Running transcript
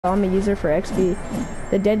I'm a user for XP.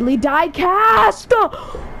 The deadly die cast!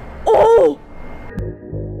 Oh!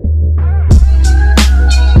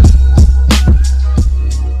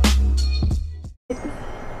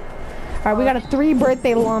 Alright, we got a 3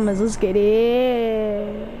 birthday llamas. Let's get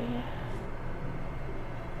it.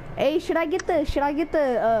 Hey, should I get the should I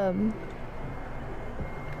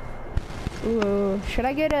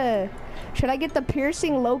get the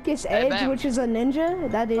piercing locust edge, which is a ninja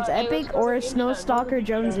that is epic, or a snow stalker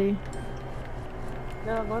Jonesy?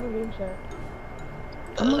 No, go to game chat.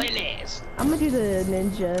 I'm gonna do the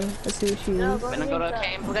ninja. Let's see what she is. Gonna go to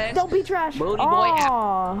GAMPLAY. Don't be trash.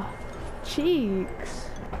 Aww, cheeks.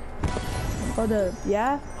 Hold up,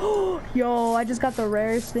 yeah? Yo, I just got the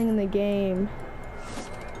rarest thing in the game.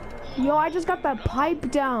 Yo, I just got that pipe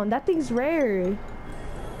down. That thing's rare.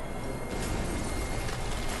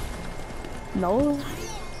 No.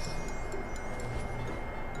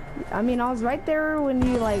 I mean, I was right there when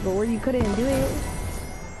you like where you couldn't do it.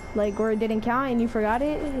 Like where it didn't count and you forgot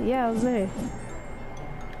it. Yeah, I was there.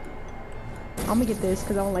 I'm gonna get this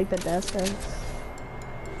because I don't like the death guys.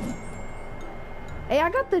 Hey, I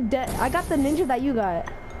got the ninja that you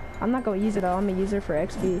got. I'm not gonna use it though. I'm gonna use it for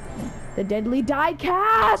XP. The deadly die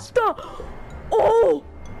cast. Oh,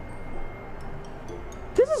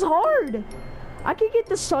 this is hard. I could get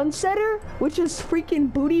the sunsetter, which is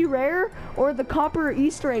freaking booty rare, or the copper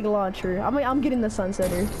Easter egg launcher. I'm getting the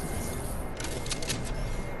sunsetter.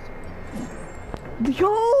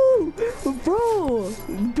 Yo, bro,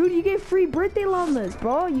 dude, you get free birthday llamas,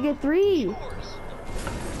 bro. You get 3.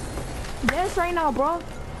 Yes, right now, bro.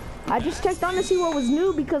 I just checked on to see what was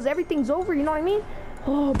new because everything's over. You know what I mean?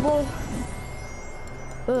 Oh, bro.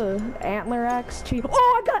 Antler axe, cheap.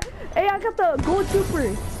 Oh, I got the gold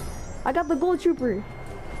trooper. I got the gold trooper.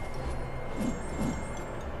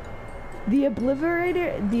 The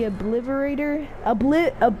obliterator,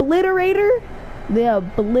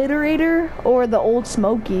 or the old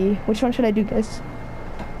smoky. Which one should I do, guys?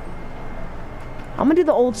 I'm gonna do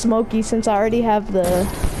the old smoky since I already have the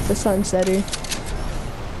sunsetter.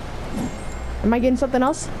 Am I getting something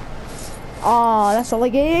else? Oh, that's all I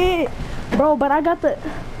get, bro. But I got the.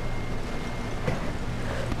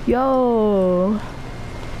 Yo.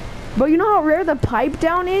 But you know how rare the pipe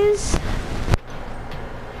down is?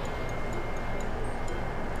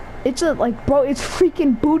 It's bro, it's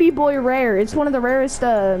freaking booty boy rare. It's one of the rarest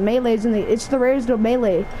melees it's the rarest of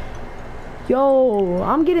melee. Yo,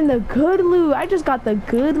 I'm getting the good loot. I just got the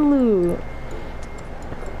good loot.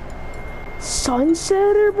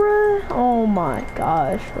 Sunsetter, bruh? Oh my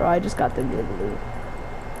gosh, bro, I just got the good loot.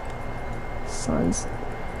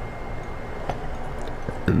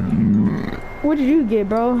 What did you get,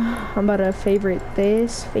 bro? I'm about to favorite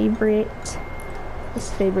this.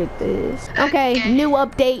 Let's favorite this. Okay, new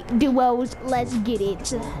update, duos. Let's get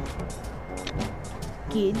it.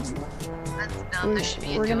 Kids.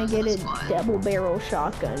 We're gonna get a double barrel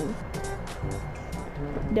shotgun.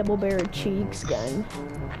 Double barrel cheeks gun.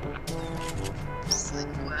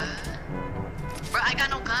 Bro, I got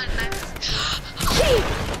no gun.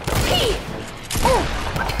 Hey! Oh!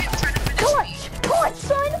 Clutch,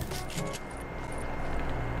 son!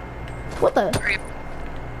 What the?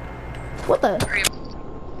 What the?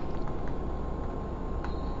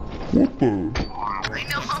 I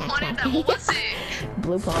know, I wanted that. What was it?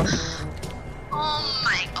 Blue pump. Oh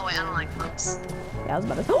my. Oh wait, I don't like pumps. Yeah, I was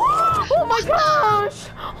about to. Oh my gosh!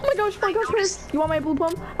 Oh my gosh! Chris, you want my blue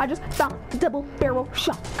pump? I just found the double barrel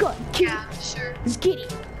shotgun. Kid. Yeah, sure. Let's get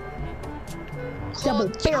it. Double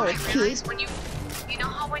barrel, kid. When you know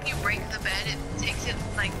how when you break the bed, it takes it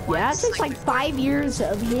like. Yeah, it takes like 5 years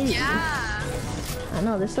of hitting. Yeah. I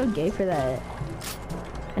know, they're so gay for that.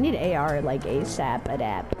 I need AR like ASAP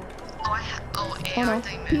adapt. Oh, Oh AR no,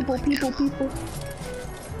 thing, man. people.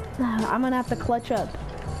 I'm gonna have to clutch up.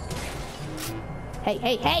 Hey!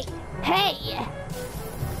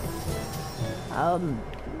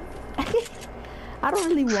 I don't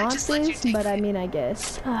really want this, but I mean, I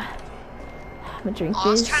guess. I'm gonna drink this. I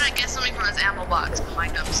was trying to get something from this ammo box, but my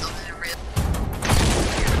dumb self didn't really.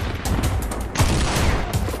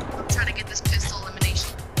 I'm trying to get this pistol elimination.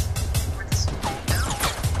 Where'd this go?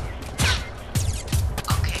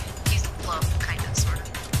 Okay, he's low, kind of, sort of.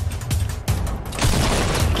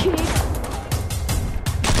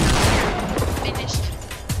 Finished.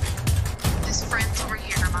 His friend's over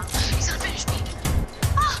here, Mom. He's gonna finish me.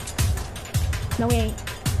 Ah! No, he ain't.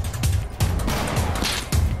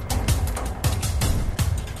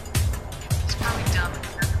 He's probably dumb.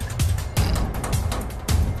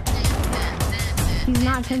 He's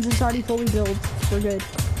not, since it's already fully built. We're good.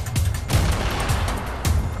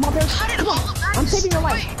 Come on, Bear. Come on. I'm saving your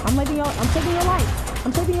life. I'm saving your life.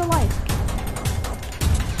 I'm saving your life.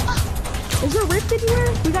 Is there a rift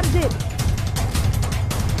anywhere? We gotta dip.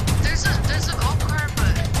 There's a golf cart,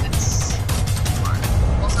 but it's far.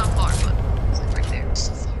 Well, it's not far, but it's like right there. It's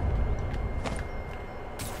so far.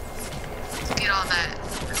 Look at all that.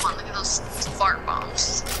 Come on, look at those fart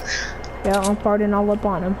bombs. Yeah, I'm farting all up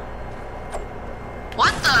on him.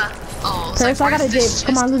 What the? Oh, Paris, like, I gotta dip.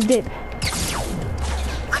 Come on, let's dip.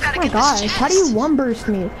 I gotta Oh my get gosh, this chest. how do you one burst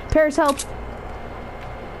me? Paris, help.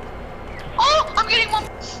 Oh, I'm getting one.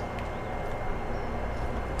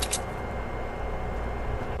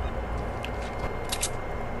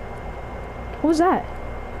 What was that?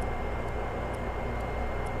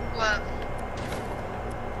 What?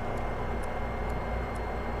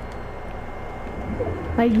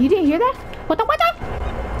 Like, you didn't hear that? What the?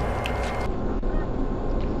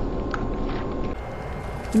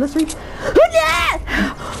 Let's reach. Yeah!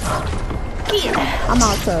 I'm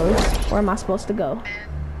out, so where am I supposed to go?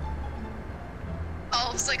 Oh,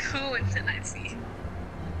 I was like, who? And then I see.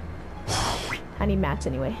 I need mats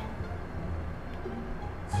anyway.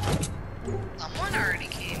 Someone already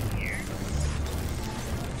came here.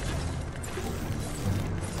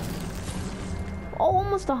 Oh,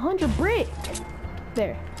 almost 100 brick.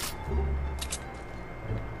 There.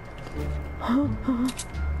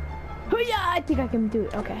 Oh yeah, I think I can do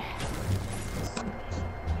it. Okay.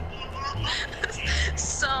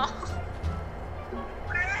 So,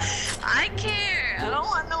 I care. I don't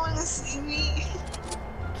want no one to see me.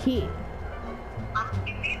 Kid. I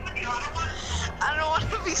don't want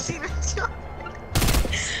to be seen with you.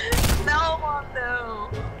 No, Mom, no.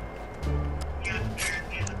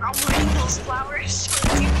 I'm wearing those flower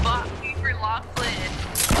shorts you bought me for Laughlin.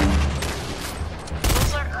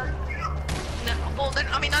 Those are ugly. No, well, I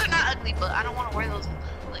mean, they're not ugly, but I don't want to wear those.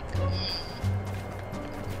 Like,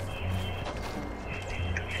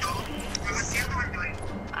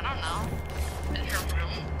 I don't know. In her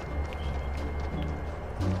room.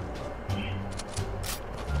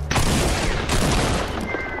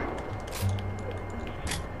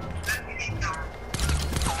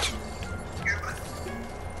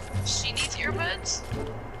 She needs earbuds?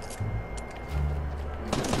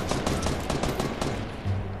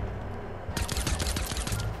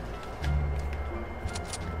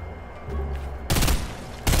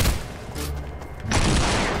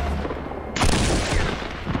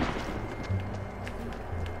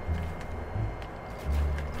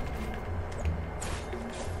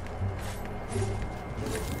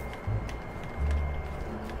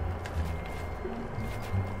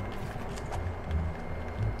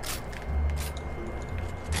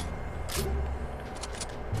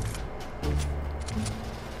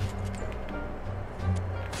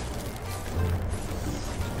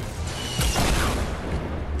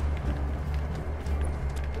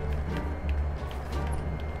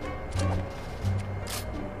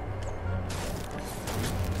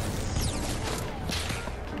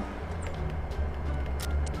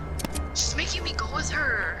 She's making me go with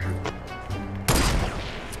her.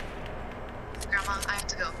 Grandma, I have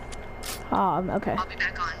to go. Okay. I'll be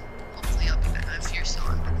back on. Hopefully I'll be back if you're still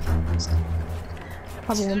on.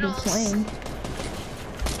 Probably won't be Toodles. playing.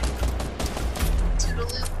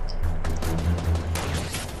 Toodaloo.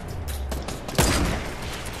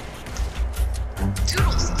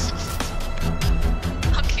 Toodles.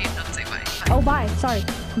 Okay, don't say bye. Bye. Oh, bye. Sorry.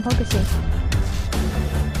 I'm focusing.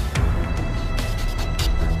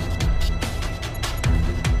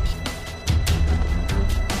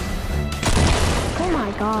 Oh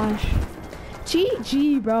my gosh.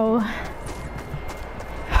 GG, bro.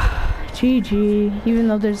 GG. Even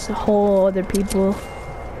though there's a whole other people.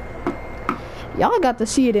 Y'all got to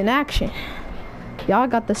see it in action. Y'all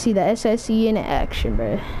got to see the SSE in action,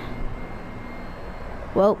 bro.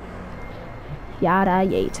 Well, yada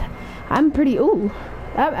yate. I'm pretty, ooh,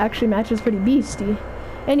 that actually matches pretty beastie.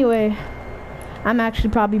 Anyway, I'm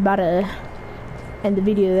actually probably about to end the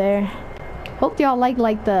video there. Hope y'all like the,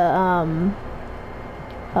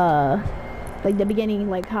 like the beginning,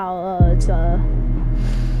 like how, it's,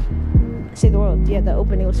 Save the World. Yeah, the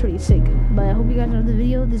opening was pretty sick. But I hope you guys enjoyed the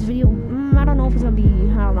video. This video, I don't know if it's gonna be,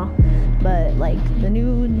 I don't know. But, like, the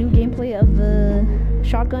new gameplay of the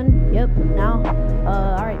shotgun, yep, now.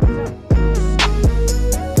 Alright, peace out.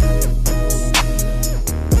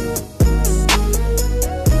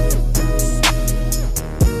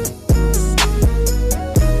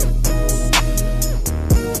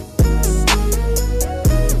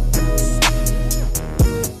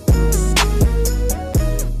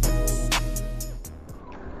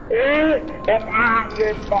 If I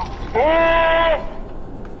get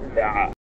my